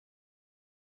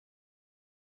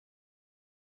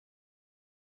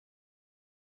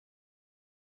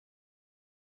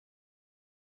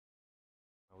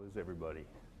How is everybody?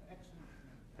 Excellent.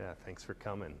 Yeah, thanks for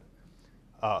coming.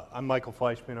 I'm Michael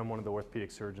Fleischman. I'm one of the orthopedic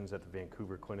surgeons at the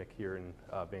Vancouver Clinic here in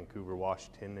Vancouver,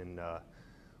 Washington, and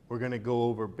we're going to go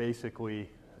over basically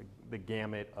the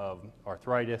gamut of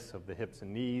arthritis of the hips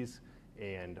and knees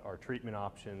and our treatment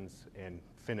options, and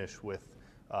finish with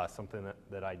something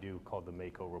that I do called the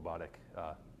MAKO robotic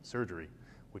surgery,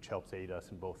 which helps aid us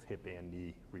in both hip and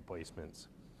knee replacements.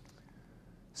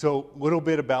 So a little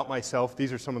bit about myself.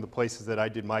 These are some of the places that I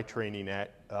did my training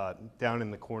at. Down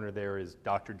in the corner there is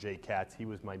Dr. Jay Katz. He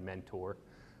was my mentor.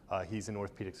 He's an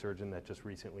orthopedic surgeon that just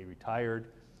recently retired.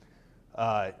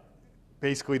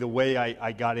 Basically, the way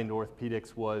I got into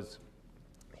orthopedics was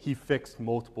he fixed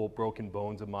multiple broken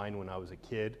bones of mine when I was a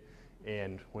kid.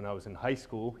 And when I was in high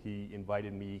school, he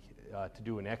invited me to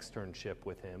do an externship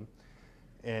with him.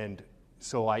 And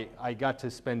so I got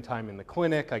to spend time in the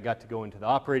clinic. I got to go into the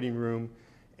operating room.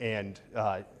 And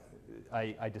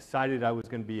I decided I was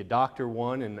going to be a doctor,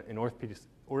 one, and an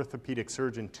orthopedic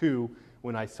surgeon, two,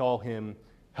 when I saw him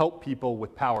help people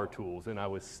with power tools. And I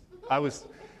was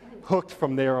hooked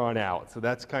from there on out. So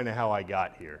that's kind of how I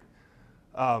got here.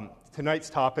 Tonight's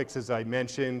topics, as I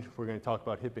mentioned, we're going to talk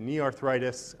about hip and knee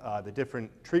arthritis, the different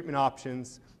treatment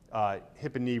options,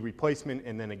 hip and knee replacement,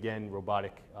 and then again,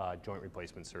 robotic joint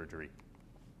replacement surgery.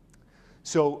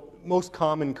 So most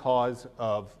common cause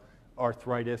of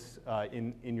arthritis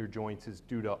in your joints is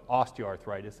due to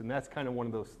osteoarthritis, and that's kind of one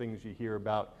of those things you hear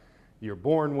about you're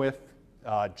born with.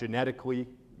 Genetically,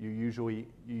 you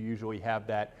usually have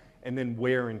that, and then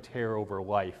wear and tear over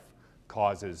life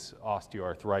causes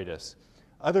osteoarthritis.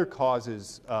 Other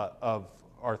causes of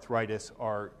arthritis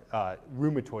are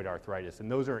rheumatoid arthritis,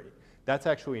 and that's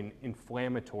actually an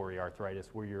inflammatory arthritis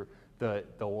where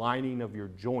the lining of your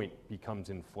joint becomes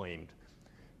inflamed.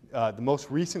 The most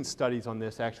recent studies on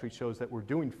this actually shows that we're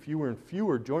doing fewer and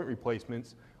fewer joint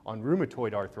replacements on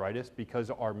rheumatoid arthritis because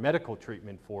our medical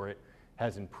treatment for it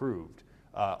has improved.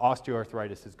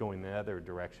 Osteoarthritis is going the other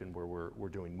direction where we're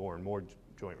doing more and more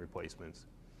joint replacements.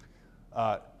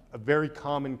 A very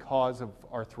common cause of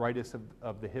arthritis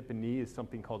of the hip and knee is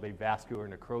something called avascular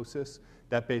necrosis.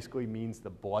 That basically means the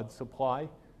blood supply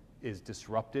is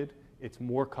disrupted. It's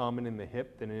more common in the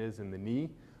hip than it is in the knee.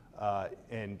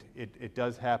 And it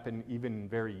does happen even in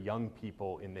very young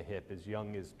people in the hip. As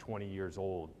young as 20 years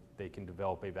old, they can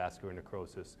develop avascular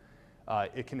necrosis.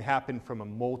 It can happen from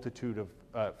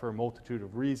for a multitude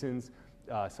of reasons.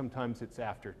 Sometimes it's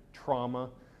after trauma.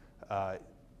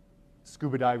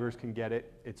 Scuba divers can get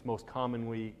it. It's most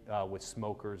commonly with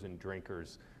smokers and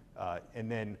drinkers.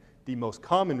 And then the most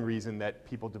common reason that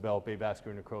people develop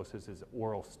avascular necrosis is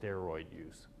oral steroid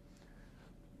use.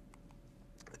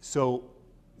 So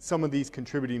some of these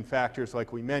contributing factors,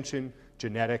 like we mentioned,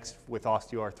 genetics with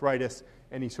osteoarthritis,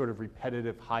 any sort of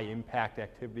repetitive high-impact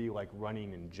activity like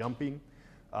running and jumping.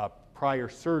 Prior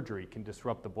surgery can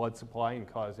disrupt the blood supply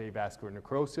and cause avascular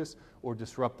necrosis, or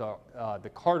disrupt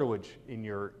the cartilage in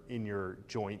your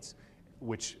joints,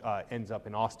 which ends up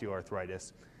in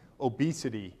osteoarthritis.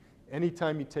 Obesity.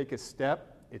 Anytime you take a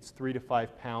step, it's 3 to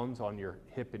 5 pounds on your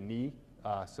hip and knee.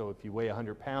 So if you weigh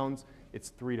 100 pounds, it's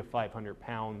 300 to 500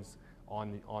 pounds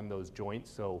on those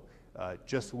joints. So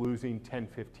just losing 10,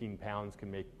 15 pounds can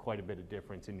make quite a bit of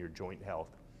difference in your joint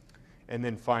health. And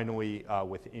then finally,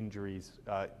 with injuries,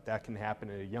 that can happen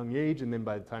at a young age, and then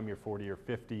by the time you're 40 or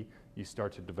 50, you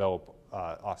start to develop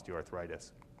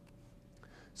osteoarthritis.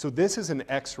 So this is an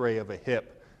x-ray of a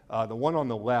hip. The one on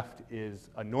the left is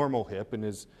a normal hip, and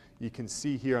as you can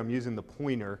see here, I'm using the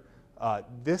pointer.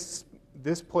 This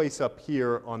place up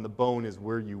here on the bone is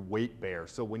where you weight bear.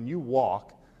 So when you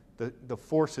walk, the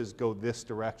forces go this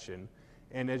direction.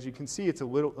 And as you can see, it's a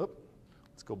little,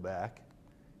 let's go back.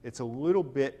 It's a little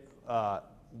bit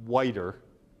whiter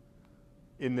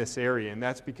in this area, and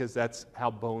that's because that's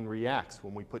how bone reacts.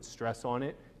 When we put stress on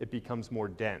it, it becomes more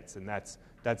dense, and that's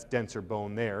denser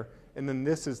bone there. And then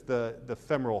this is the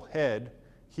femoral head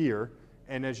here,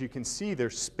 and as you can see,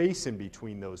 there's space in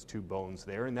between those two bones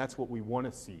there, and that's what we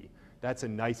want to see. That's a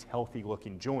nice,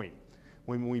 healthy-looking joint.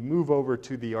 When we move over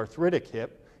to the arthritic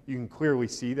hip, you can clearly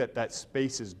see that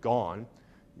space is gone.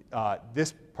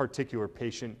 This particular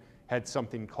patient had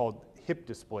something called hip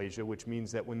dysplasia, which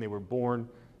means that when they were born,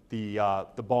 the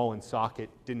ball and socket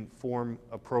didn't form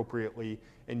appropriately,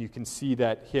 and you can see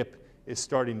that hip is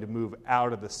starting to move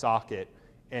out of the socket,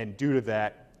 and due to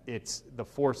that, the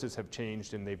forces have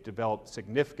changed, and they've developed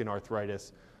significant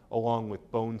arthritis along with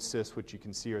bone cysts, which you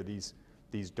can see are these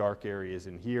dark areas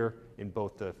in here, in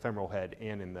both the femoral head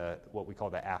and in what we call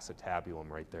the acetabulum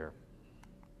right there.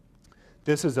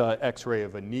 This is an x-ray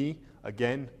of a knee.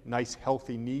 Again, nice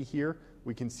healthy knee here.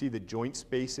 We can see the joint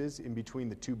spaces in between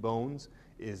the two bones.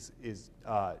 is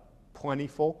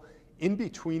plentiful. In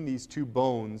between these two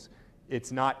bones,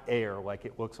 it's not air like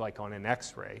it looks like on an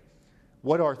x-ray.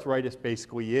 What arthritis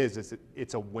basically is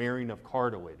it's a wearing of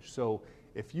cartilage. So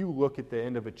if you look at the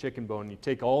end of a chicken bone, you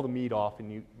take all the meat off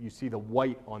and you see the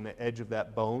white on the edge of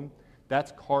that bone,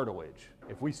 that's cartilage.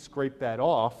 If we scrape that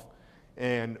off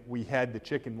and we had the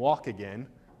chicken walk again,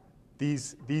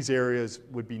 these areas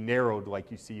would be narrowed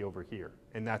like you see over here,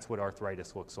 and that's what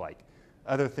arthritis looks like.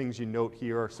 Other things you note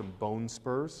here are some bone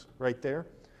spurs right there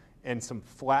and some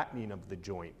flattening of the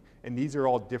joint. And these are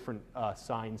all different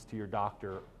signs to your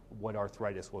doctor what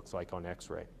arthritis looks like on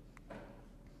x-ray.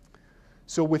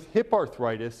 So with hip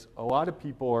arthritis, a lot of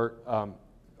people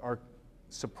are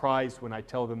surprised when I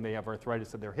tell them they have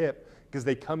arthritis of their hip because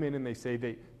they come in and they say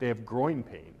they have groin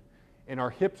pain. And our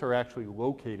hips are actually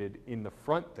located in the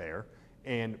front there,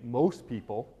 and most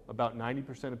people, about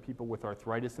 90% of people with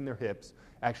arthritis in their hips,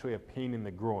 actually have pain in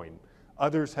the groin.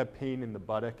 Others have pain in the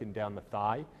buttock and down the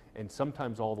thigh, and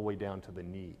sometimes all the way down to the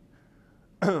knee.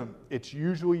 It's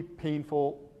usually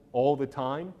painful all the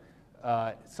time.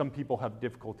 Some people have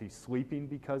difficulty sleeping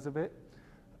because of it,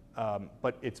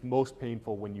 but it's most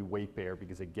painful when you weight bear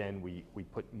because, again, we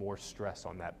put more stress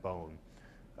on that bone.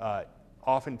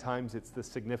 Oftentimes, it's the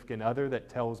significant other that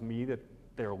tells me that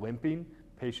they're limping.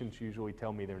 Patients usually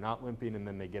tell me they're not limping, and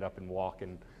then they get up and walk,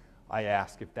 and I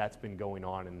ask if that's been going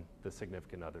on, and the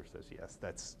significant other says yes,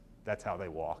 that's how they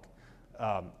walk.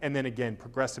 And then again,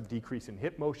 progressive decrease in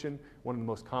hip motion. One of the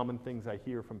most common things I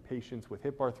hear from patients with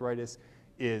hip arthritis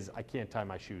is I can't tie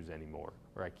my shoes anymore,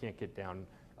 or I can't get down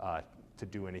to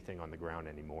do anything on the ground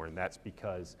anymore. And that's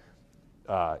because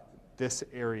this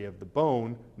area of the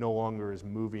bone no longer is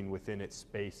moving within its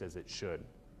space as it should.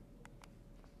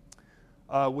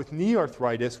 With knee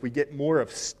arthritis, we get more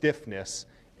of stiffness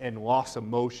and loss of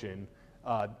motion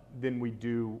than we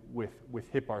do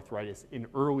with hip arthritis in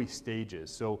early stages.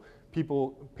 So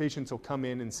patients will come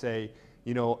in and say,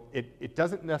 you know, it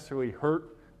doesn't necessarily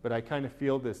hurt, but I kind of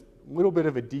feel this little bit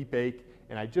of a deep ache,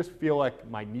 and I just feel like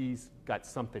my knee's got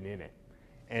something in it.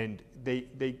 And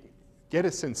they get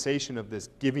a sensation of this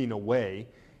giving away,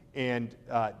 and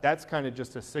that's kind of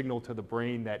just a signal to the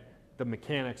brain that the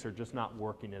mechanics are just not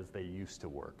working as they used to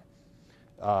work.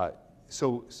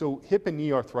 So hip and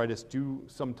knee arthritis do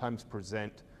sometimes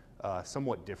present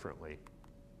somewhat differently.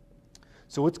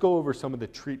 So let's go over some of the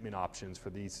treatment options for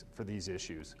these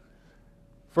issues.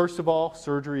 First of all,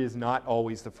 surgery is not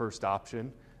always the first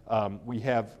option. We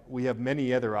have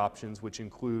many other options, which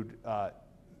include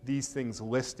these things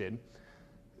listed.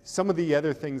 Some of the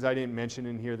other things I didn't mention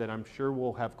in here that I'm sure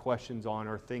we'll have questions on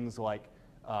are things like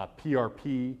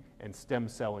PRP and stem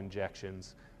cell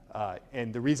injections.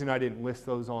 And the reason I didn't list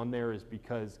those on there is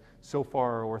because so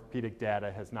far our orthopedic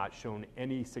data has not shown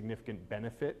any significant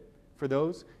benefit for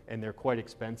those, and they're quite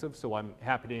expensive, so I'm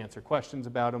happy to answer questions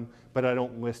about them, but I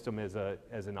don't list them as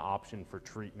an option for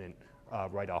treatment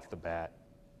right off the bat.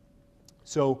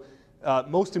 So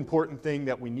most important thing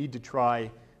that we need to try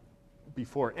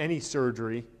before any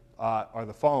surgery are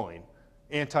the following: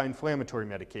 anti-inflammatory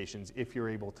medications, if you're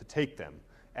able to take them.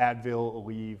 Advil,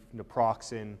 Aleve,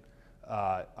 naproxen,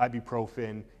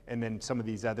 ibuprofen, and then some of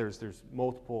these others. There's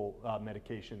multiple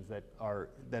medications that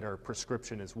are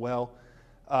prescription as well.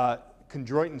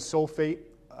 Chondroitin sulfate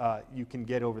you can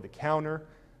get over the counter.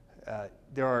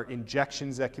 There are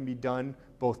injections that can be done,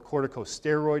 both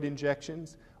corticosteroid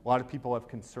injections. A lot of people have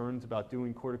concerns about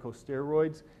doing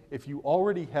corticosteroids. If you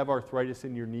already have arthritis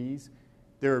in your knees,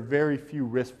 there are very few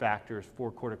risk factors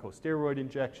for corticosteroid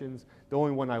injections. The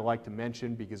only one I like to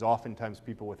mention, because oftentimes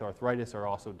people with arthritis are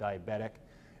also diabetic,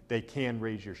 they can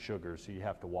raise your sugar, so you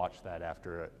have to watch that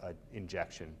after an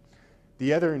injection.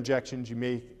 The other injections you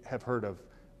may have heard of: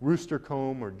 rooster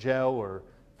comb or gel or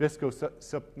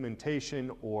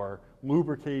viscosupplementation or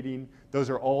lubricating. Those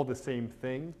are all the same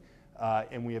thing,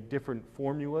 and we have different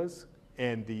formulas.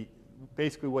 And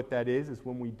basically what that is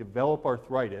when we develop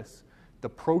arthritis, the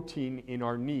protein in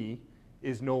our knee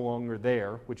is no longer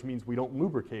there, which means we don't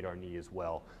lubricate our knee as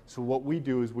well. So what we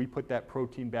do is we put that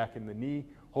protein back in the knee,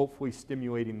 hopefully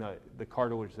stimulating the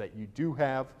cartilage that you do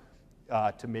have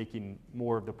to making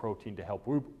more of the protein to help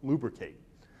lubricate.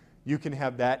 You can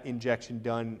have that injection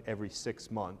done every 6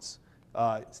 months.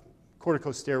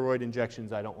 Corticosteroid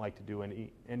injections I don't like to do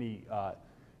any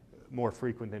more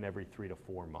frequent than every 3 to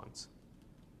 4 months.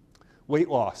 Weight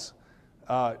loss.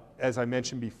 As I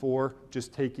mentioned before,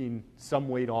 just taking some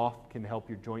weight off can help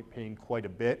your joint pain quite a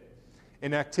bit.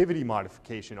 And activity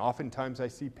modification. Oftentimes I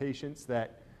see patients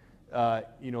that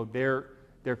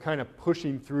they're kind of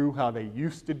pushing through how they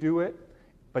used to do it,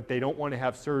 but they don't want to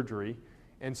have surgery.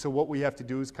 And so what we have to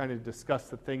do is kind of discuss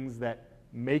the things that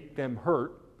make them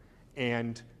hurt,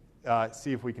 and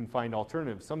see if we can find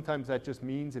alternatives. Sometimes that just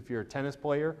means if you're a tennis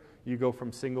player, you go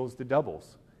from singles to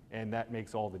doubles, and that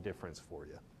makes all the difference for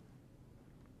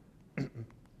you.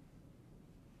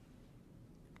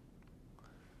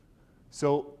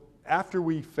 So after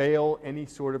we fail any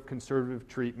sort of conservative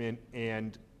treatment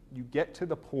and you get to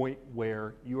the point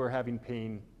where you are having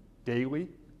pain daily,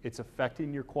 it's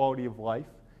affecting your quality of life,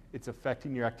 it's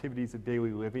affecting your activities of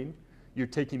daily living, you're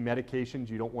taking medications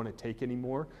you don't want to take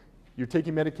anymore, you're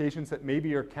taking medications that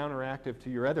maybe are counteractive to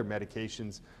your other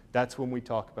medications, that's when we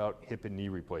talk about hip and knee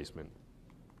replacement.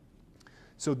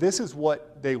 So this is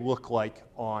what they look like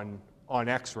on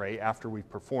X-ray after we've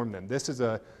performed them. This is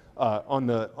on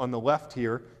the left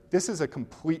here, this is a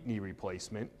complete knee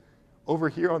replacement. Over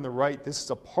here on the right, this is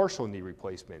a partial knee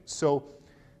replacement. So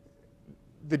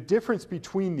the difference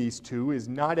between these two is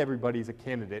not everybody's a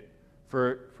candidate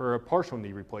for a partial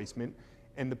knee replacement,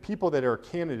 and the people that are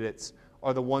candidates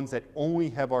are the ones that only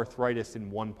have arthritis in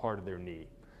one part of their knee.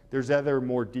 There's other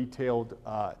more detailed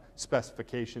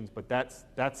specifications, but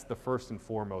that's the first and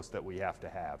foremost that we have to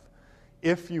have.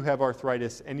 If you have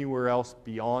arthritis anywhere else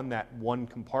beyond that one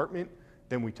compartment,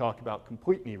 then we talk about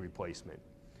complete knee replacement.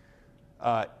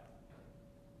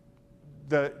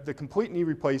 The complete knee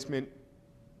replacement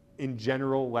in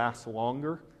general lasts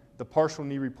longer. The partial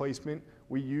knee replacement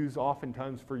we use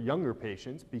oftentimes for younger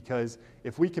patients, because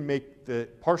if we can make the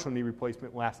partial knee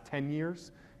replacement last 10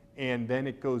 years and then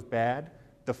it goes bad,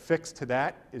 the fix to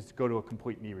that is to go to a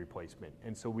complete knee replacement.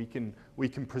 And so we can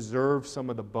preserve some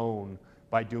of the bone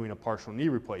by doing a partial knee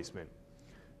replacement.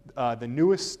 The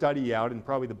newest study out, and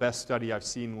probably the best study I've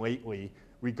seen lately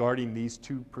regarding these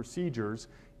two procedures,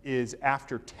 is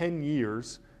after 10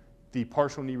 years, the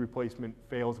partial knee replacement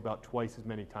fails about twice as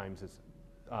many times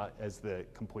as the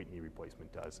complete knee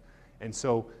replacement does. And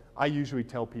so I usually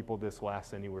tell people this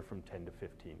lasts anywhere from 10 to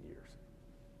 15 years.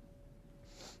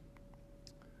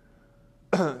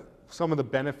 Some of the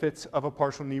benefits of a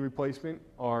partial knee replacement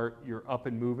are you're up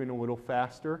and moving a little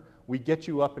faster. We get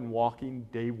you up and walking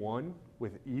day one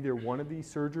with either one of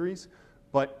these surgeries,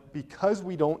 but because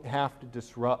we don't have to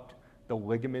disrupt the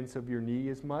ligaments of your knee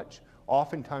as much,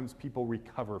 oftentimes people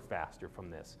recover faster from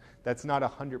this. That's not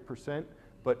 100%,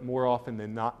 but more often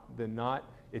than not,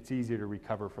 it's easier to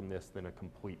recover from this than a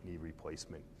complete knee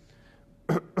replacement.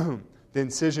 The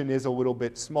incision is a little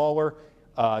bit smaller.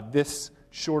 This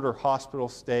shorter hospital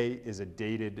stay is a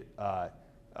dated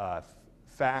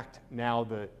fact. Now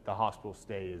the hospital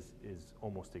stay is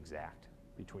almost exact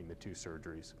between the two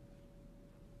surgeries.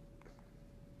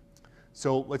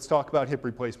 So let's talk about hip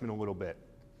replacement a little bit.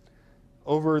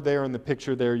 Over there in the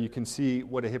picture there, you can see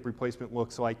what a hip replacement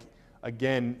looks like.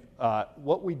 Again,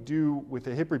 what we do with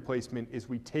a hip replacement is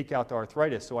we take out the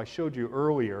arthritis. So I showed you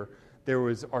earlier there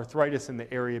was arthritis in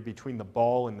the area between the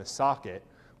ball and the socket.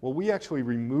 Well, we actually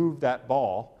remove that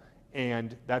ball,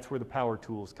 and that's where the power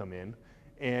tools come in,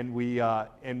 and we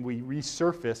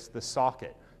resurface the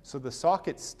socket. So the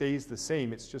socket stays the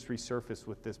same, it's just resurfaced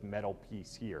with this metal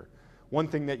piece here. One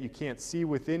thing that you can't see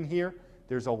within here,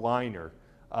 there's a liner.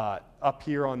 Up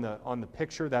here on the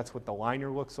picture, that's what the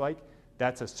liner looks like.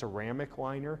 That's a ceramic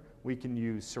liner. We can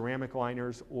use ceramic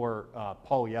liners or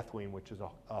polyethylene, which is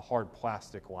a hard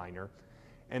plastic liner.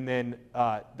 And then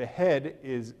the head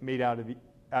is made out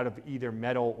of either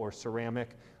metal or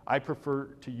ceramic. I prefer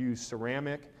to use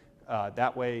ceramic.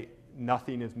 That way,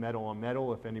 nothing is metal on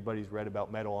metal. If anybody's read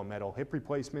about metal on metal hip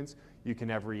replacements, you can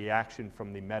have reaction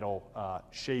from the metal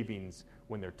shavings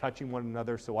when they're touching one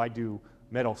another. So I do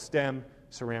metal stem,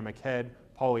 ceramic head,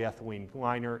 polyethylene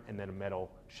liner, and then a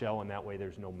metal shell, and that way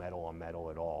there's no metal on metal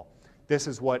at all. This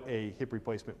is what a hip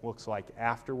replacement looks like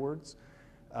afterwards.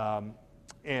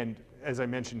 And as I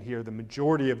mentioned here, the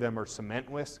majority of them are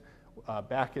cementless.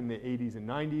 Back in the 80s and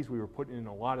 90s, we were putting in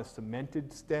a lot of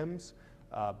cemented stems,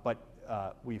 but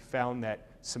we found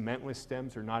that cementless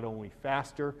stems are not only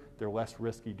faster, they're less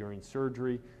risky during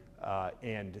surgery,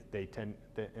 and they tend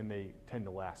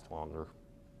to last longer.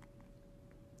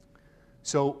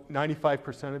 So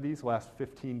 95% of these last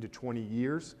 15 to 20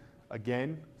 years.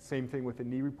 Again, same thing with a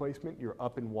knee replacement. You're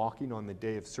up and walking on the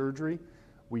day of surgery.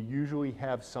 We usually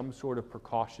have some sort of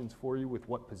precautions for you with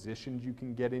what positions you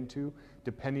can get into,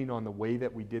 depending on the way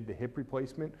that we did the hip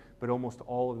replacement, but almost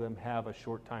all of them have a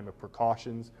short time of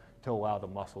precautions to allow the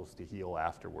muscles to heal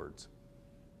afterwards.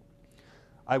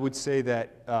 I would say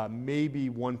that maybe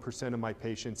 1% of my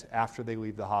patients after they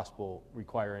leave the hospital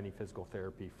require any physical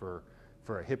therapy for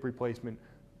a hip replacement.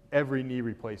 Every knee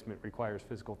replacement requires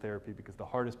physical therapy because the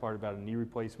hardest part about a knee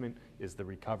replacement is the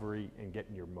recovery and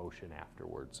getting your motion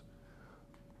afterwards.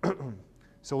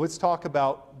 So let's talk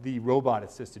about the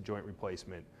robot-assisted joint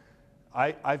replacement.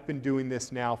 I've been doing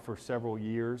this now for several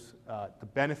years. The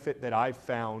benefit that I've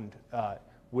found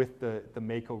with the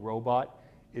MAKO robot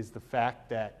is the fact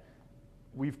that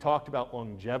we've talked about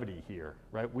longevity here,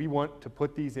 right? We want to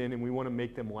put these in and we want to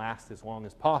make them last as long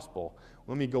as possible.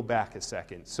 Let me go back a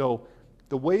second. So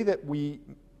the way that we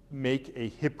make a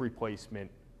hip replacement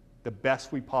the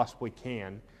best we possibly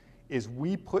can is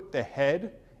we put the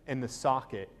head and the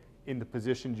socket in the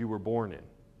positions you were born in.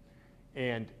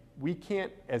 And we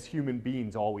can't, as human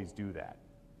beings, always do that.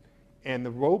 And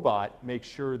the robot makes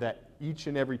sure that each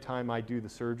and every time I do the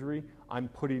surgery, I'm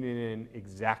putting it in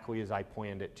exactly as I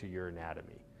planned it to your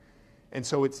anatomy. And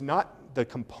so it's not the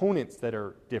components that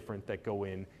are different that go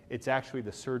in, it's actually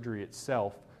the surgery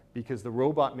itself, because the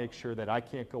robot makes sure that I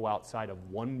can't go outside of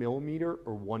 1 millimeter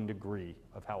or 1 degree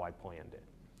of how I planned it.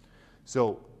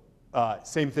 So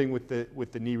same thing with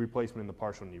the knee replacement and the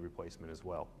partial knee replacement as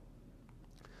well.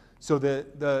 So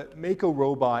the MAKO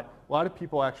robot, a lot of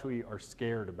people actually are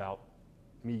scared about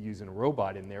me using a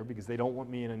robot in there because they don't want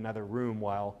me in another room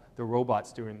while the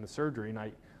robot's doing the surgery,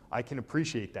 and I can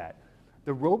appreciate that.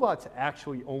 The robot's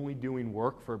actually only doing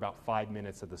work for about 5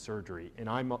 minutes of the surgery, and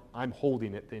I'm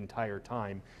holding it the entire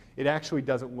time. It actually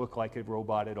doesn't look like a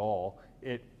robot at all.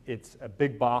 It's a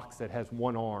big box that has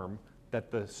one arm that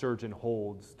the surgeon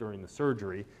holds during the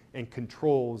surgery and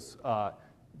controls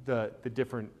the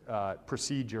different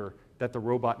procedure that the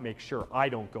robot makes sure I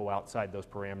don't go outside those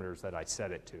parameters that I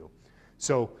set it to.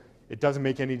 So it doesn't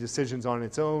make any decisions on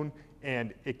its own,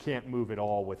 and it can't move at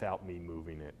all without me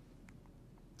moving it.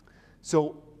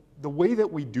 So the way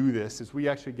that we do this is we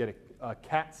actually get a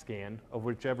CAT scan of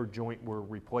whichever joint we're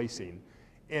replacing.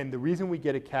 And the reason we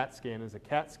get a CAT scan is a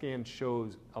CAT scan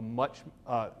shows a much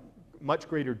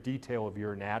greater detail of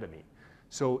your anatomy.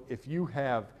 So if you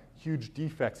have huge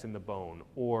defects in the bone,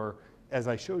 or as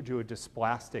I showed you, a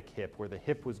dysplastic hip where the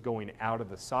hip was going out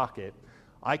of the socket,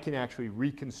 I can actually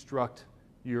reconstruct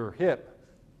your hip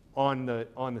on the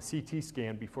CT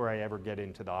scan before I ever get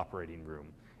into the operating room.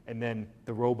 And then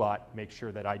the robot makes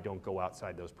sure that I don't go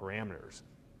outside those parameters.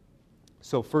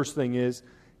 So first thing is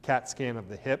CAT scan of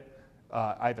the hip.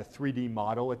 I have a 3D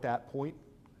model at that point.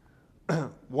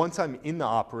 Once I'm in the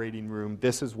operating room,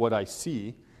 this is what I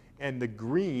see. And the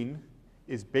green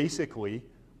is basically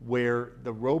where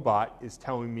the robot is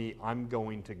telling me I'm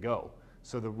going to go.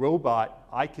 So the robot,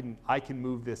 I can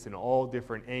move this in all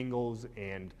different angles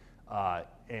and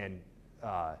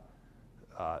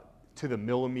to the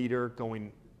millimeter,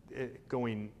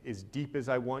 going as deep as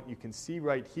I want. You can see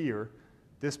right here,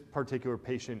 this particular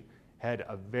patient had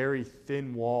a very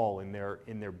thin wall in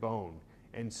their bone.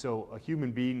 And so a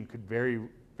human being could very,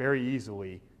 very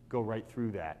easily go right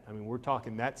through that. I mean, we're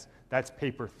talking that's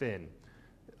paper thin.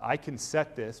 I can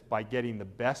set this by getting the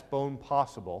best bone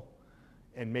possible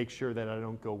and make sure that I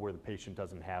don't go where the patient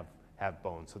doesn't have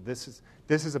bone. So this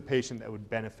is a patient that would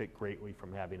benefit greatly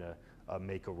from having a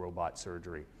MAKO robot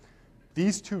surgery.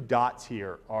 These two dots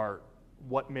here are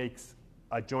what makes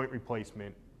a joint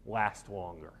replacement last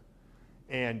longer.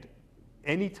 And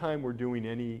anytime we're doing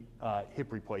any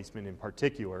hip replacement in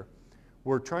particular,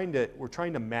 we're trying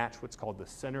to match what's called the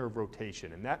center of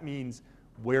rotation, and that means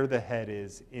where the head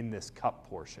is in this cup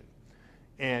portion.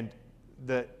 And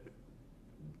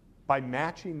by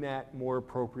matching that more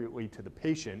appropriately to the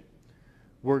patient,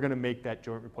 we're going to make that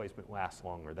joint replacement last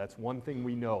longer. That's one thing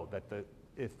we know, that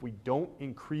if we don't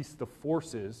increase the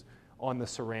forces on the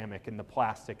ceramic and the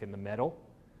plastic and the metal,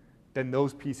 then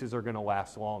those pieces are going to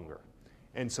last longer.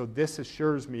 And so this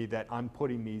assures me that I'm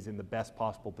putting these in the best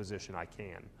possible position I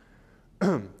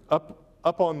can.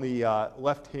 Up on the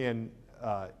left hand,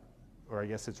 or I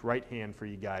guess it's right hand for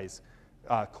you guys,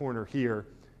 corner here,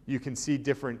 you can see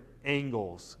different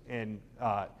angles and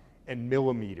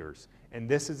millimeters. And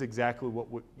this is exactly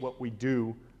what we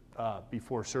do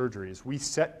before surgery, is we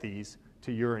set these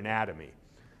to your anatomy.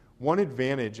 One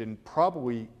advantage, and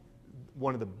probably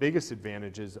one of the biggest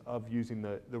advantages of using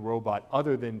the robot,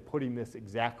 other than putting this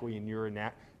exactly in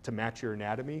to match your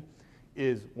anatomy,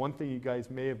 is one thing you guys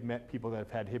may have met people that have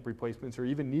had hip replacements or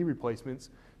even knee replacements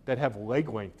that have leg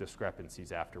length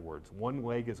discrepancies afterwards. One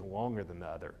leg is longer than the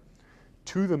other.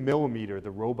 To the millimeter, the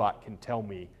robot can tell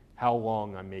me how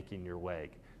long I'm making your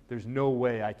leg. There's no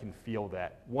way I can feel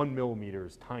that. 1 millimeter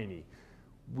is tiny.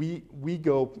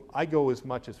 I go as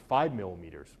much as 5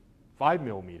 millimeters. 5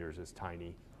 millimeters is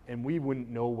tiny, and we wouldn't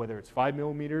know whether it's 5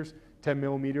 millimeters, 10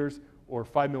 millimeters, or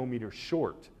 5 millimeters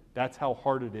short. That's how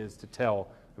hard it is to tell.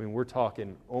 I mean, we're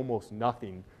talking almost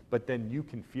nothing, but then you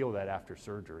can feel that after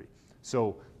surgery.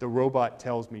 So the robot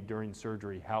tells me during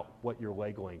surgery what your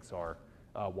leg lengths are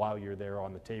while you're there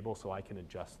on the table, so I can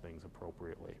adjust things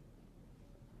appropriately.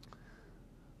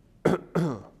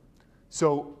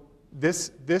 So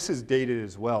this is dated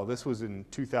as well. This was in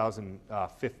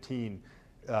 2015.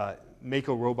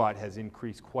 MAKO robot has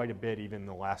increased quite a bit even in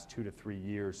the last 2 to 3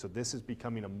 years. So this is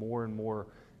becoming a more and more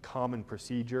common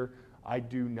procedure. I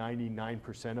do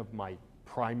 99% of my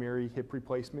primary hip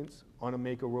replacements on a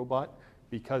MAKO robot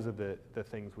because of the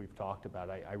things we've talked about.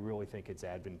 I really think it's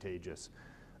advantageous.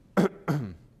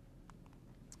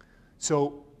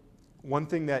 So one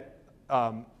thing that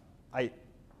I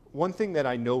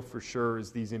know for sure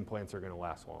is these implants are going to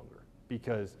last longer,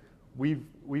 because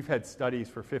we've had studies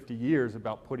for 50 years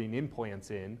about putting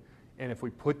implants in, and if we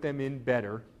put them in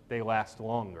better, they last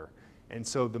longer. And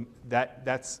so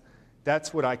that's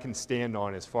what I can stand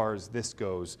on as far as this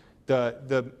goes.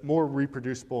 The more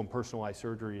reproducible and personalized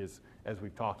surgery is, as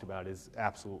we've talked about, is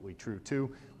absolutely true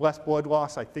too. Less blood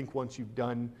loss. I think once you've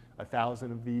done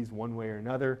 1,000 of these one way or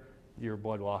another, your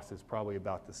blood loss is probably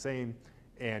about the same.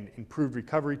 And improved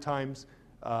recovery times.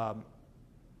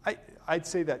 I'd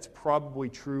say that's probably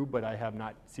true, but I have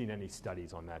not seen any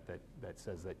studies on that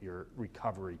says that your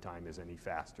recovery time is any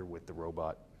faster with the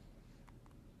robot.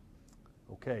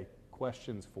 Okay,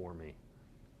 questions for me?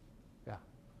 Yeah.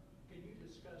 Can you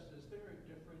discuss, is there a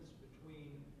difference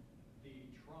between the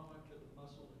trauma to the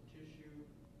muscle and tissue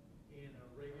in a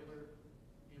regular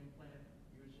implant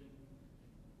using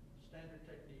standard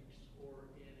techniques or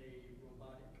in a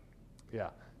robotic?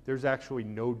 Yeah, there's actually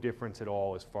no difference at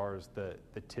all as far as the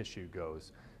tissue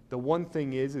goes. The one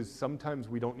thing is sometimes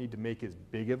we don't need to make as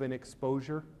big of an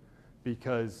exposure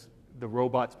because the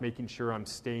robot's making sure I'm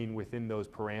staying within those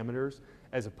parameters,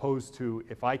 as opposed to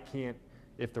if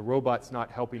the robot's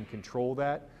not helping control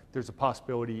that, there's a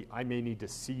possibility I may need to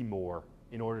see more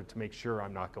in order to make sure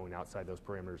I'm not going outside those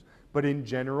parameters. But in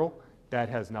general, that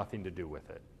has nothing to do with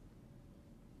it.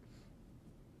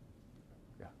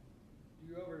 Yeah. Do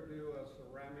you ever do a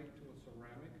ceramic to a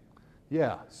ceramic?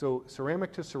 Yeah, so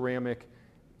ceramic to ceramic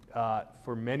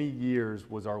for many years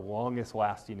was our longest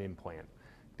lasting implant.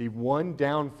 The one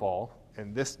downfall,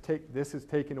 and this is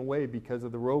taken away because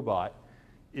of the robot,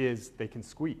 is they can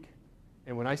squeak.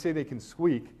 And when I say they can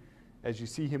squeak, as you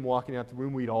see him walking out the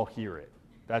room, we'd all hear it.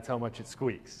 That's how much it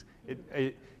squeaks.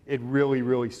 It really,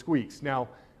 really squeaks. Now,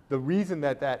 the reason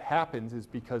that happens is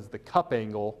because the cup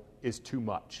angle is too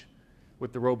much.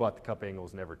 With the robot, the cup angle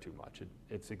is never too much.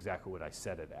 It's exactly what I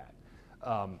set it at.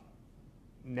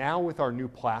 Now with our new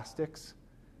plastics,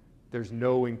 there's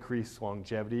no increased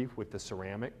longevity with the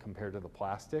ceramic compared to the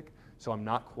plastic, so I'm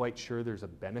not quite sure there's a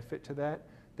benefit to that.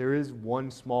 There is one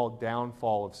small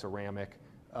downfall of ceramic,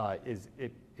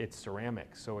 it's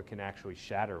ceramic, so it can actually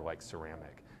shatter like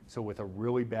ceramic. So with a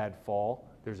really bad fall,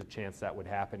 there's a chance that would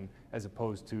happen, as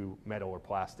opposed to metal or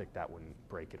plastic that wouldn't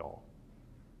break at all.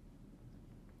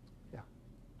 Yeah.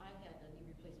 I had a knee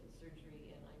replacement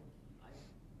surgery, and I'm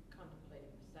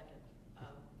contemplating a second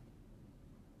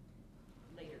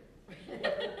later.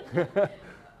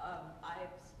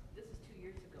 This is 2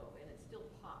 years ago, and it still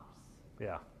pops.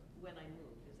 Yeah. When I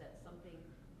move, is that something?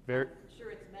 Very. I'm sure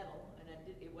it's metal, and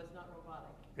it was not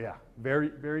robotic. Yeah, very,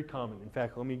 very common. In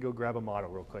fact, let me go grab a model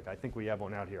real quick. I think we have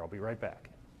one out here. I'll be right back.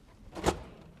 You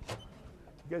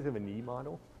guys have a knee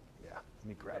model? Yeah, let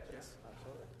me grab this.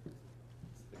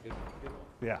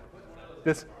 Yeah,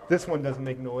 this one doesn't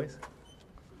make noise.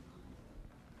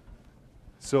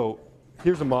 So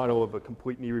here's a model of a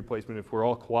complete knee replacement. If we're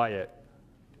all quiet,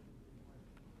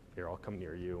 here, I'll come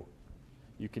near you.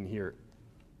 You can hear it.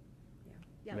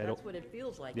 Yeah, Metal. That's what it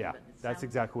feels like. Yeah, even. that's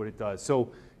exactly what it does.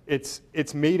 So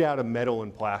it's made out of metal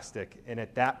and plastic, and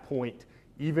at that point,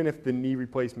 even if the knee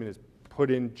replacement is put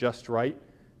in just right,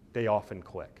 they often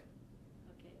click.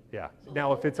 Okay. Yeah. So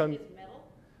Now, if it's is metal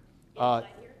inside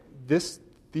here?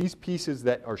 These pieces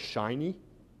that are shiny,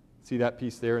 see that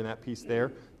piece there and that piece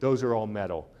there, those are all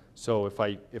metal. So if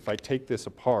I take this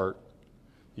apart,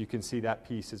 you can see that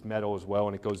piece is metal as well,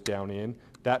 and it goes down in.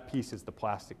 That piece is the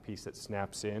plastic piece that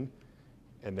snaps in,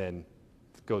 and then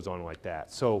it goes on like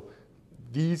that. So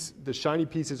the shiny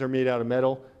pieces are made out of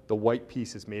metal, the white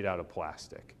piece is made out of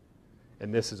plastic.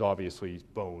 And this is obviously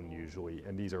bone usually,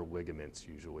 and these are ligaments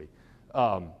usually.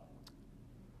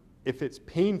 If it's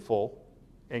painful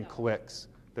and clicks,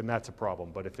 then that's a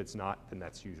problem. But if it's not, then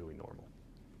that's usually normal.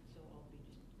 So I'll be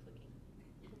just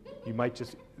clicking. You might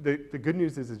just, the good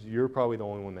news is you're probably the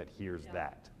only one that hears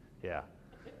that. Yeah.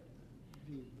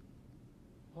 The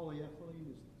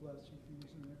polyethylene is the plastic you're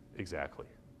using there? Exactly.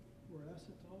 Were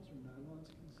acetals or nylons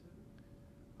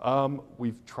considered?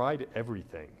 We've tried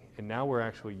everything, and now we're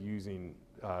actually using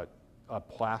a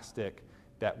plastic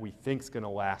that we think is going to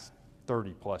last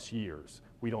 30 plus years.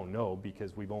 We don't know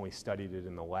because we've only studied it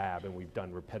in the lab, and we've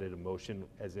done repetitive motion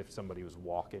as if somebody was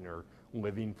walking or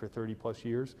living for 30 plus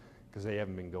years. because they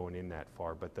haven't been going in that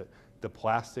far. But the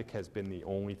plastic has been the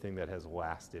only thing that has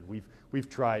lasted. We've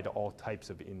tried all types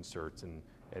of inserts, and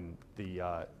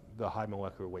the high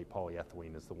molecular weight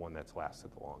polyethylene is the one that's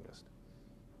lasted the longest.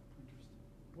 Interesting.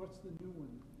 What's the new one,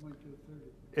 Micro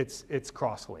 30? It's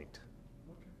cross-linked.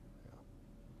 Okay.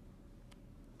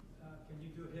 Can you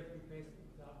do a hip replacement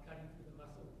without cutting through the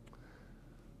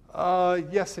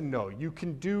muscle? Yes and no.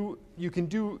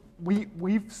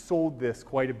 We've sold this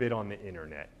quite a bit on the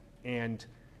internet, and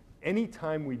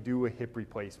anytime we do a hip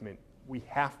replacement, we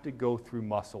have to go through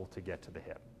muscle to get to the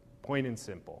hip, plain and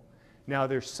simple. Now,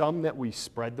 there's some that we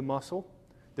spread the muscle.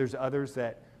 There's others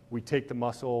that we take the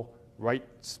muscle right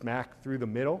smack through the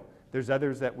middle. There's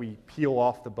others that we peel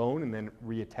off the bone and then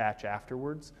reattach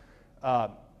afterwards.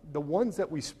 The ones that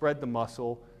we spread the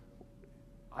muscle,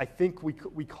 I think we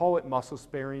call it muscle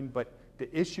sparing, but the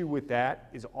issue with that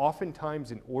is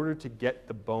oftentimes in order to get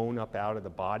the bone up out of the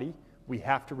body, we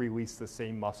have to release the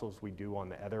same muscles we do on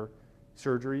the other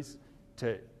surgeries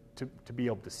to be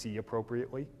able to see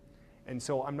appropriately. And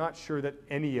so I'm not sure that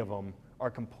any of them are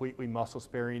completely muscle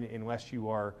sparing unless you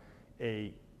are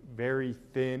a very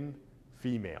thin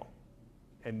female.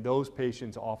 And those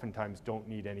patients oftentimes don't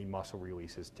need any muscle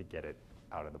releases to get it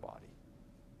out of the body.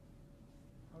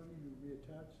 How do you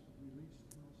reattach, release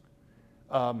the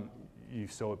muscle? You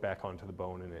sew it back onto the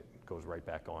bone and it goes right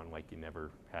back on like you never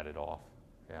had it off.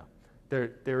 Yeah.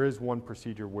 There is one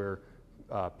procedure where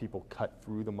people cut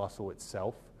through the muscle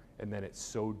itself and then it's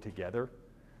sewed together.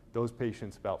 Those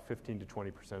patients, about 15 to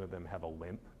 20% of them have a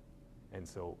limp, and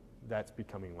so that's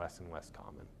becoming less and less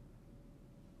common.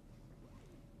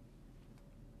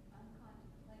 I'm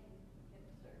contemplating hip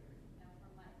surgery. Now,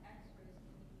 from my x-rays,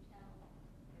 can you tell if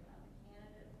I'm a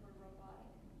candidate for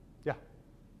robotic? Yeah. Okay.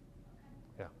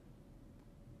 Yeah.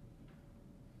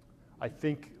 I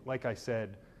think, like I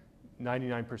said,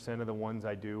 99% of the ones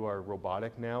I do are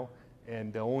robotic now,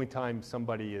 and the only time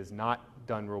somebody is not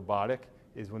done robotic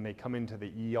is when they come into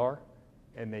the ER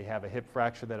and they have a hip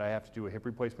fracture that I have to do a hip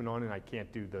replacement on, and I can't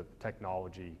do the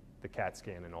technology, the CAT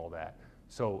scan and all that.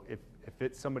 So if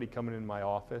it's somebody coming in my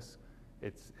office,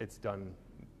 it's done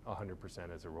 100%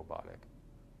 as a robotic.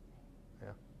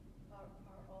 Yeah. Are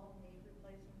all knee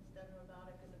replacements done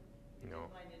robotic? Because you No.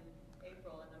 did mine in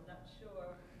April, and I'm not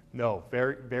sure. No,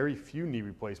 very few knee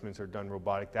replacements are done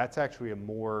robotic. That's actually a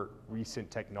more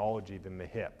recent technology than the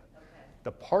hip. Okay.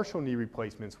 The partial knee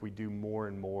replacements we do more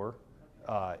and more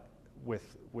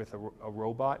with a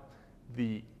robot.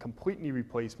 The complete knee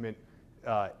replacement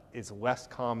is less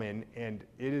common, and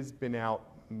it has been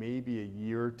out maybe a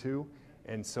year or two.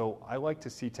 And so I like to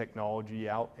see technology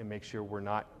out and make sure we're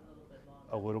not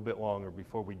a little bit longer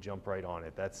before we jump right on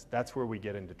it. That's where we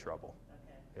get into trouble.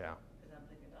 Okay. Yeah. Because I'm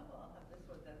thinking, oh, I'll have this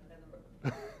one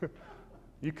then.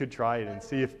 You could try it and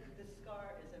see if. The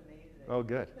scar is amazing. Oh,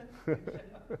 good. The Da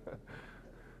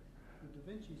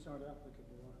Vinci's aren't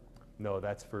applicable, are they? No,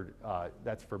 that's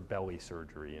for belly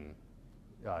surgery and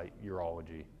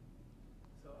urology.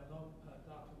 So I know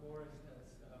Dr. Morris does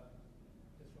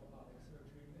this robotic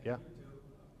surgery, and Yeah. you do.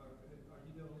 Are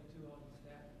you the only two on the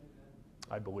staff who do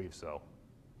that? I believe so.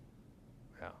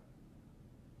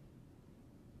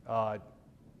 Yeah.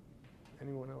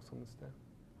 Anyone else on the staff?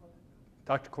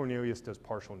 Dr. Cornelius does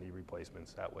partial knee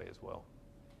replacements that way as well.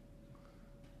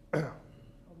 How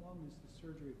long is the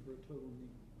surgery for a total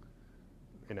knee?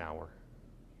 An hour.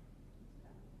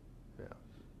 Yeah.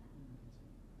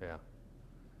 Yeah.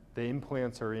 The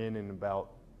implants are in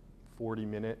about 40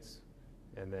 minutes,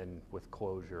 and then with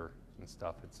closure and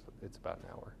stuff, it's about an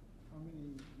hour. How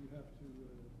many you have to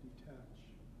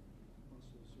detach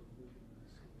muscles or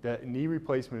ligaments? The knee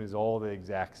replacement is all the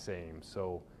exact same.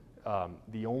 So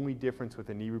the only difference with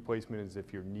a knee replacement is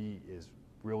if your knee is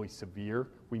really severe,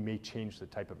 we may change the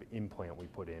type of implant we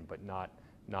put in, but not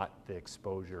the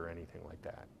exposure or anything like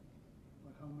that.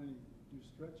 But how many? Do you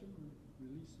stretch them or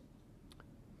release them?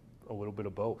 A little bit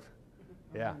of both.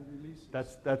 How Yeah, many releases?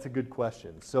 that's a good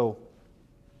question. So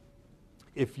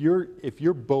if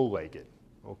you're bow-legged,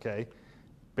 okay,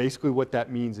 basically what that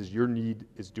means is your knee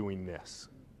is doing this,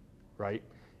 right?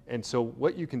 And so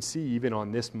what you can see even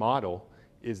on this model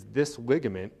is this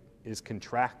ligament is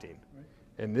contracting, Right.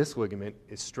 and this ligament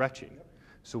is stretching.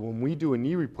 So when we do a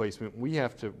knee replacement, we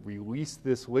have to release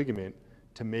this ligament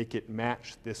to make it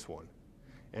match this one.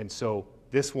 And so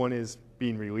this one is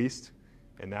being released,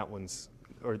 and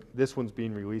this one's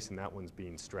being released, and that one's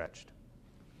being stretched.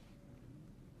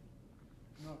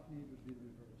 Knock knee would be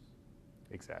reversed.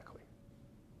 Exactly.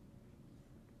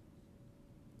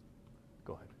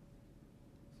 Go ahead.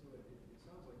 So it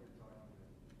sounds like you're talking to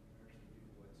actually do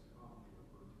what's commonly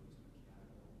referred to as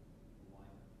mechanical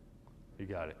alignment. You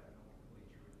got it.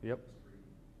 Nomenclature Yep.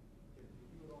 If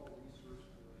you would all research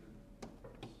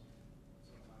for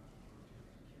sometimes referred to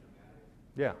as kinematic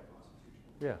Yeah.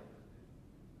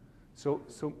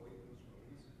 constitutional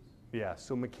Yeah.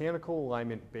 So mechanical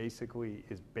alignment basically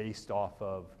is based off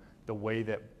of the way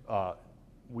that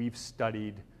we've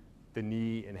studied the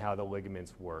knee and how the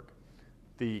ligaments work.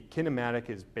 The kinematic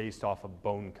is based off of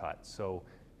bone cuts. So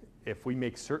if we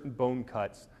make certain bone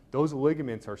cuts, those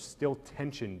ligaments are still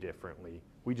tensioned differently.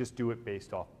 We just do it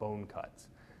based off bone cuts.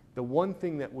 The one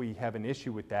thing that we have an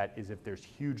issue with that is if there's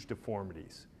huge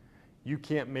deformities. You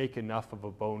can't make enough of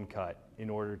a bone cut in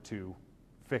order to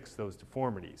fix those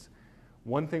deformities.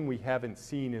 One thing we haven't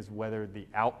seen is whether the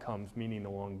outcomes, meaning the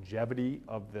longevity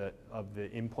of the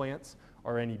implants,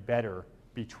 are any better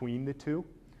between the two.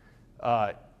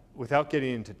 Without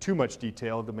getting into too much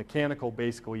detail, the mechanical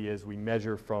basically is we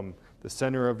measure from the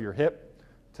center of your hip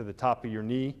to the top of your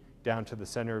knee down to the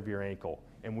center of your ankle,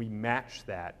 and we match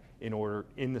that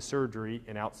in the surgery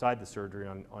and outside the surgery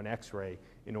on X-ray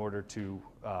in order to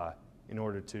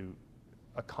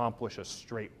accomplish a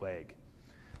straight leg.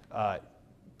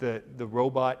 The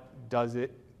robot does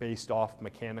it based off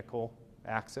mechanical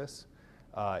access,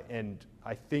 and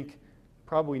I think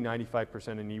probably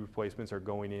 95% of knee replacements are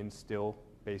going in still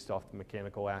based off the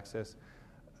mechanical access.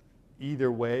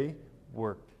 Either way,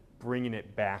 we're bringing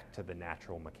it back to the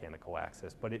natural mechanical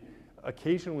access. But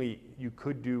occasionally you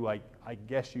could do, I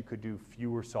guess you could do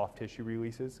fewer soft tissue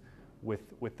releases with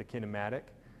the kinematic.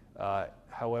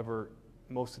 However,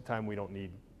 most of the time we don't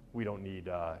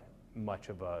need much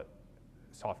of a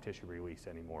soft tissue release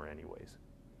anymore anyways.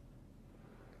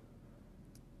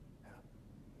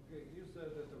 Okay, you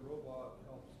said that the robot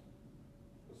helps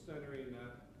with centering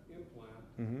that implant,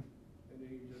 Mm-hmm. and then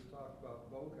you just talked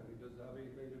about bone cutting. Does it have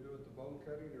anything to do with the bone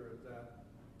cutting, or is that?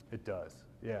 It does,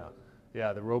 yeah.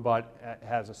 Yeah, the robot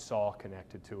has a saw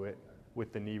connected to it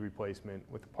with the knee replacement.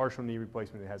 With the partial knee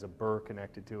replacement, it has a burr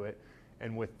connected to it.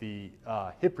 And with the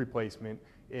hip replacement,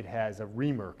 it has a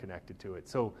reamer connected to it.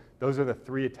 So those are the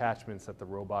three attachments that the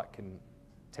robot can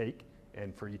take,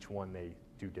 and for each one they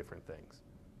do different things.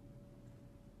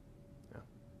 Yeah.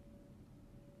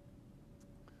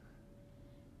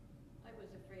 I was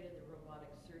afraid of the robotic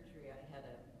surgery. I had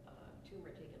a tumor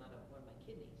taken out of one of my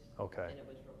kidneys. Okay. And it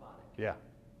was robotic. Yeah,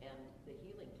 And the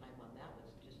healing time on that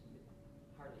was just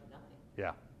hardly nothing.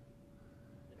 yeah.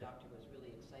 The doctor was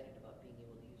really excited about being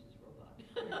able to use his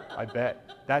robot. I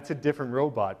bet. That's a different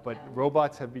robot, but Yeah.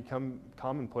 robots have become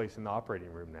commonplace in the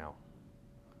operating room now.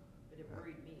 But it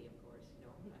worried me, of course, you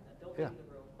know. I thought, don't Yeah. leave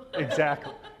the room.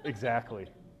 Exactly, exactly.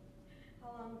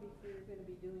 How long before you're gonna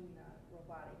be doing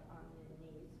robotic on the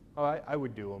knees? Oh, I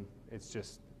would do them. It's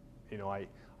just,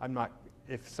 I'm not,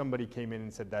 if somebody came in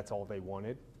and said that's all they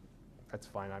wanted, that's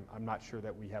fine. I'm not sure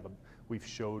that we've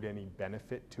showed any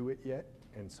benefit to it yet,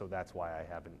 and so that's why I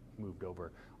haven't moved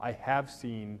over. I have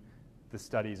seen the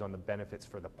studies on the benefits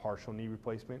for the partial knee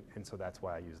replacement, and so that's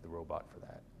why I use the robot for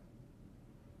that.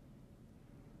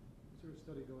 Is there a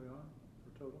study going on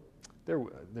for total?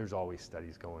 There's always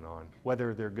studies going on.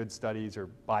 Whether they're good studies or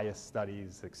biased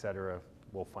studies, et cetera,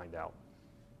 we'll find out.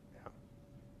 Yeah.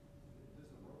 Does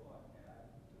the robot add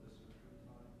to the surgery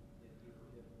time in either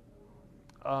hip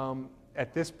or?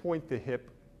 At this point, the hip,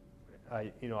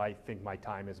 I think my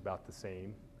time is about the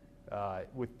same.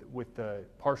 With the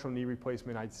partial knee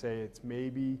replacement, I'd say it's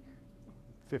maybe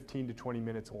 15 to 20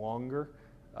 minutes longer,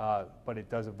 but it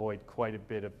does avoid quite a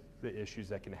bit of the issues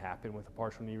that can happen with a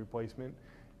partial knee replacement.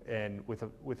 And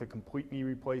with a complete knee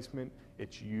replacement,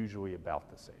 it's usually about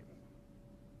the same.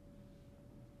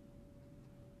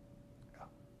 Yeah.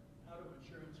 How do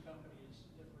insurance companies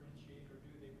differentiate or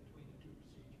do they between the two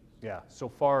procedures? Yeah, so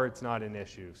far it's not an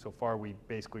issue. So far we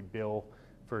basically bill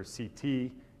for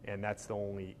CT, and that's the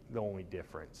only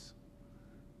difference.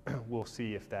 We'll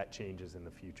see if that changes in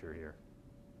the future here.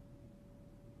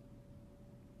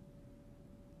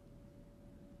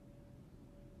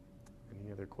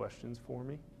 Any other questions for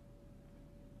me?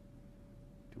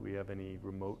 Do we have any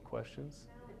remote questions?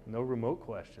 No remote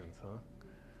questions, huh?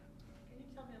 Can you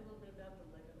tell me a little bit about the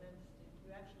ligaments?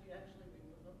 Did you actually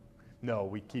remove them? No,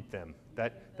 we keep them.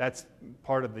 That's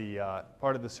part of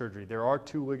the surgery. There are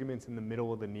two ligaments in the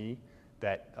middle of the knee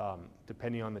that,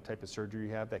 depending on the type of surgery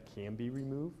you have, that can be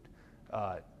removed.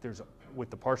 With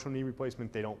the partial knee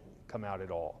replacement, they don't come out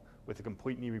at all. With a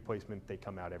complete knee replacement, they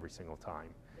come out every single time.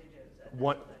 They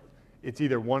do. It's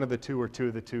either one of the two or two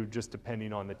of the two, just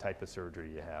depending on the type of surgery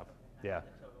you have. Yeah.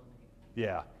 The total knee.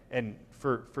 Yeah, and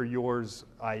for yours,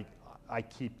 I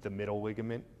keep the middle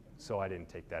ligament, so I didn't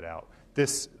take that out.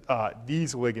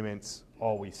 These ligaments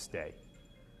always stay.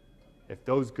 If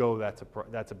those go, that's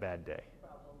a bad day.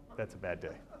 That's a bad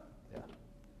day. Yeah.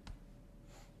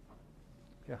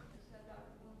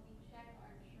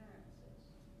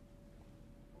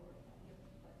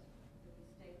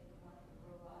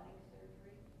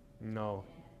 No,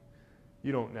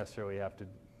 you don't necessarily have to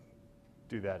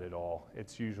do that at all.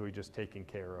 It's usually just taken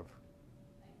care of.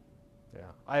 Yeah,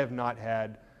 I've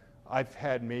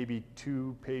had maybe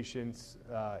 2 patients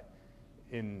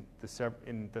in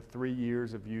the 3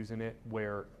 years of using it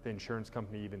where the insurance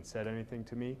company even said anything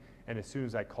to me, and as soon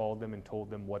as I called them and told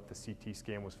them what the CT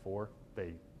scan was for,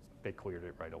 they cleared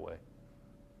it right away.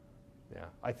 Yeah,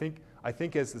 I think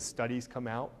as the studies come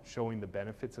out showing the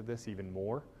benefits of this even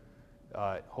more,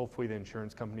 hopefully the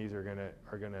insurance companies are gonna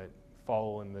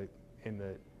follow in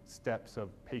the steps of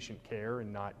patient care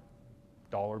and not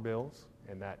dollar bills,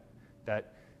 and that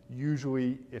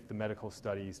usually if the medical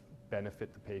studies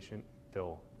benefit the patient,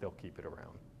 they'll keep it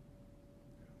around.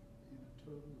 In a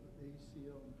total,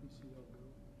 ACL and PCL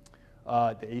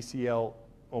go? The ACL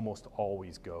almost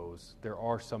always goes. There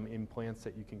are some implants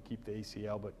that you can keep the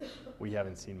ACL, but we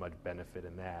haven't seen much benefit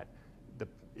in that. The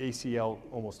ACL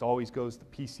almost always goes. The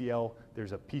PCL,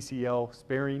 there's a PCL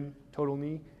sparing total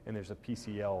knee, and there's a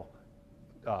PCL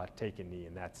taken knee,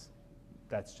 and that's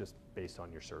just based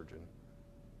on your surgeon.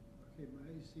 Okay, my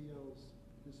ACL's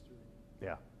history.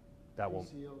 Yeah, that won't.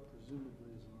 PCL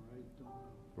presumably is all right, don't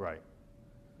know. Right.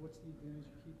 What's the advantage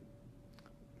of keeping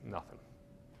it? Nothing.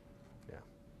 Yeah,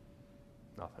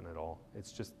 nothing at all.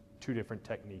 It's just 2 different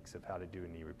techniques of how to do a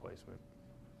knee replacement.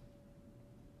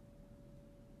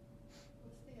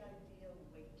 What's the ideal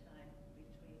wait time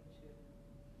between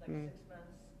 2? Like 6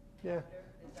 months? Yeah,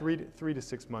 after? 3 to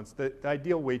 6 months. The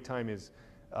ideal wait time is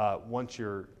once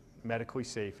you're medically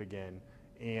safe again,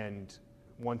 and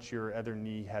once your other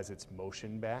knee has its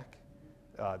motion back,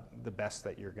 the best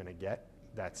that you're going to get,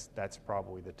 that's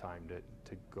probably the time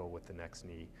to go with the next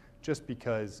knee. Just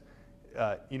because,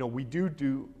 we do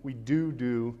 2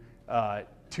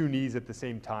 knees at the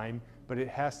same time, but it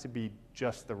has to be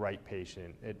just the right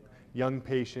patient. Young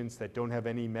patients that don't have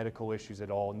any medical issues at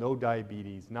all, no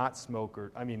diabetes, not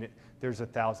smoker. I mean, there's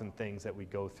 1,000 things that we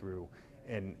go through,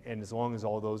 and as long as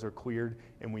all those are cleared,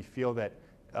 and we feel that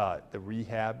the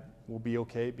rehab will be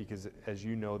okay, because as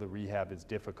you know, the rehab is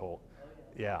difficult.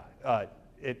 Yeah,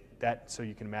 so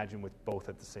you can imagine with both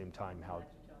at the same time how.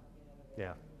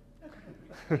 Yeah.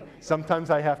 Sometimes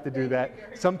I have to do that.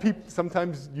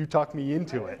 Sometimes you talk me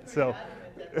into it. So.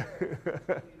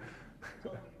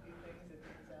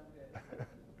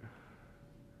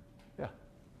 Yeah.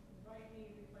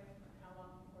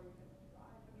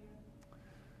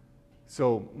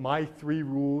 So my 3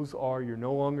 rules are: you're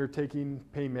no longer taking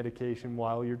pain medication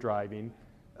while you're driving.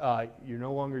 You're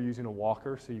no longer using a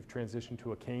walker, so you've transitioned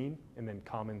to a cane, and then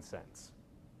common sense.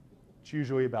 It's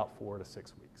usually about 4 to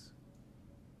 6 weeks.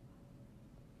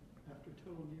 After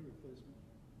total knee replacement,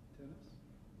 tennis?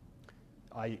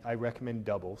 I recommend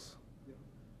doubles. Yeah.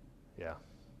 Yeah,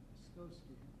 Snow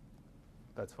skiing?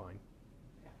 that's fine.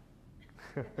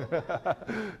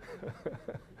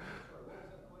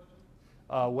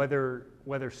 Whether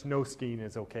snow skiing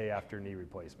is okay after knee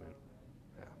replacement.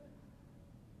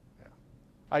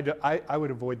 I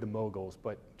would avoid the moguls,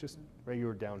 but just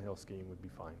regular downhill skiing would be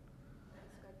fine. It's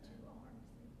got 2 arms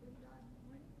that we've done.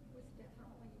 One was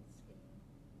definitely skiing.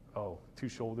 Oh, 2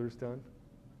 shoulders done?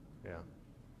 Yeah. Are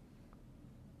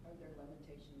there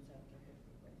limitations after hip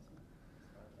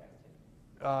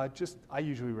replacement? I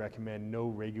usually recommend no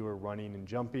regular running and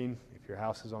jumping. If your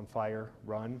house is on fire,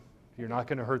 run. You're not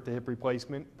going to hurt the hip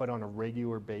replacement, but on a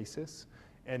regular basis.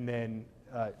 And then,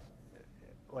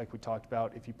 like we talked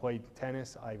about, if you play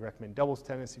tennis, I recommend doubles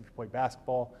tennis. If you play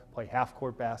basketball, play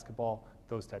half-court basketball,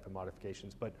 those type of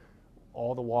modifications. But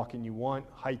all the walking you want,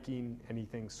 hiking,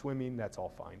 anything, swimming, that's all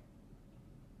fine.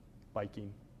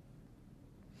 Biking.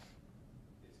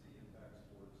 It's the impact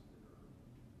sports that are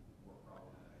more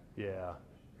problematic. Yeah,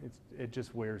 it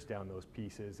just wears down those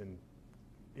pieces and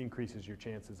increases your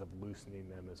chances of loosening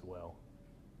them as well.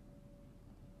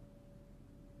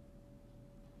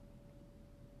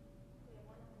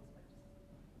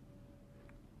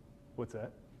 What's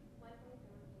that?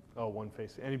 Oh, one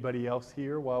face. Anybody else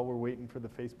here while we're waiting for the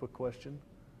Facebook question?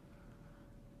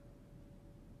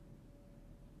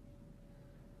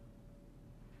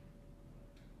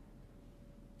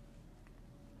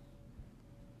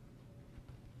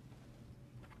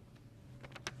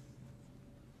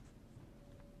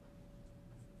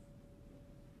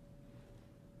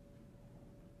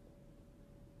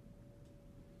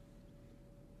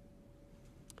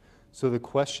 So the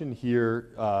question here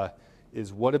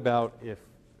is, what about if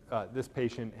this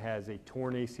patient has a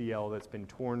torn ACL that's been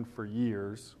torn for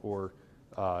years, or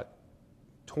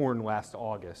torn last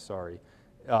August, sorry,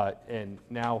 and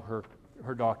now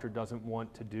her doctor doesn't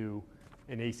want to do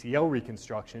an ACL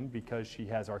reconstruction because she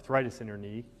has arthritis in her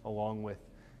knee along with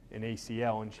an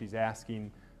ACL, and she's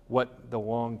asking what the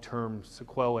long-term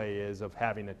sequelae is of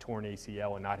having a torn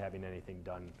ACL and not having anything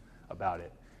done about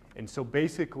it. And so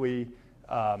basically,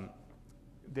 the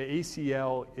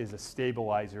ACL is a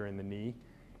stabilizer in the knee,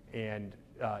 and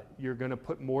you're going to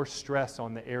put more stress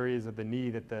on the areas of the knee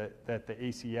that the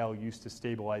ACL used to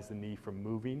stabilize the knee from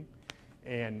moving.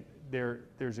 And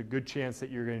there's a good chance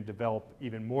that you're going to develop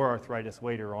even more arthritis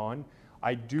later on.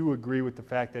 I do agree with the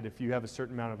fact that if you have a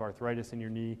certain amount of arthritis in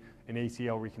your knee, an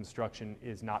ACL reconstruction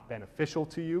is not beneficial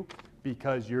to you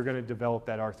because you're going to develop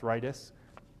that arthritis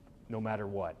no matter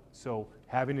what. So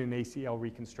having an ACL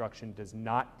reconstruction does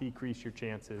not decrease your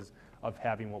chances of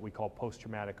having what we call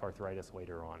post-traumatic arthritis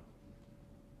later on.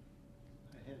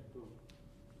 I had both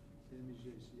damaged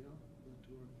ACL, led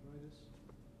to arthritis.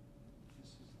 This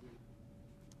is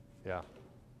the, Yeah.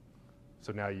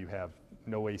 So now you have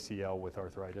no ACL with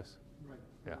arthritis. right.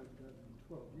 Yeah. I've gotten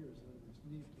 12 years out of this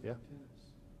knee to Yeah.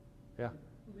 tennis. Yeah.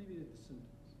 Alleviated the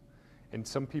symptoms. And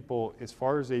some people, as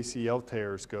far as ACL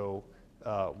tears go,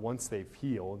 once they've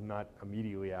healed, not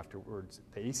immediately afterwards,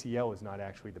 the ACL is not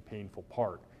actually the painful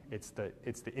part. It's the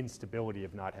instability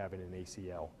of not having an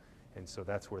ACL. And so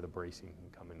that's where the bracing can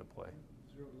come into play.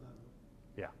 0 level.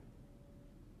 Yeah.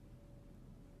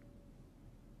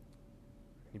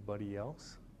 Anybody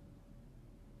else?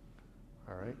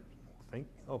 All right.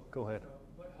 Oh, go ahead. So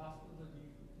what hospital do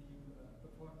you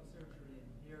perform the surgery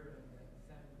in here in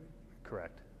Santa Cruz?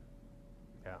 Correct.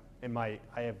 Yeah. And I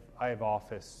have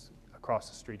office across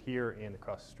the street here and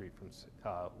across the street from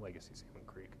Legacy Salmon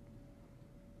Creek.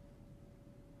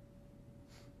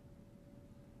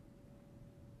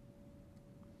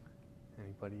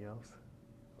 Anybody else?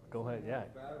 Go ahead. Yeah.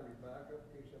 Battery backup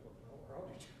in case you have a power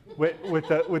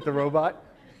outage. With the robot.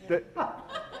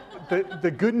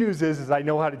 The good news is I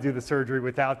know how to do the surgery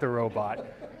without the robot.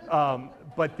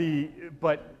 But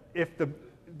if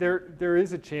there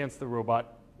is a chance the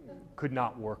robot could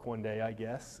not work one day, I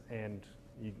guess, and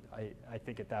I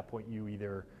think at that point you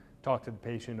either talk to the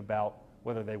patient about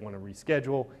whether they want to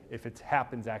reschedule. If it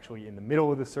happens actually in the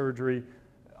middle of the surgery,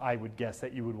 I would guess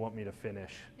that you would want me to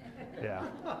finish. Yeah.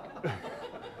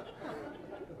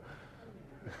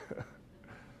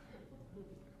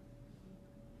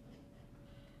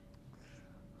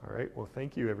 All right. Well,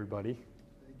 thank you, everybody.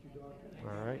 Thank you, doctor.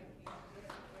 All right.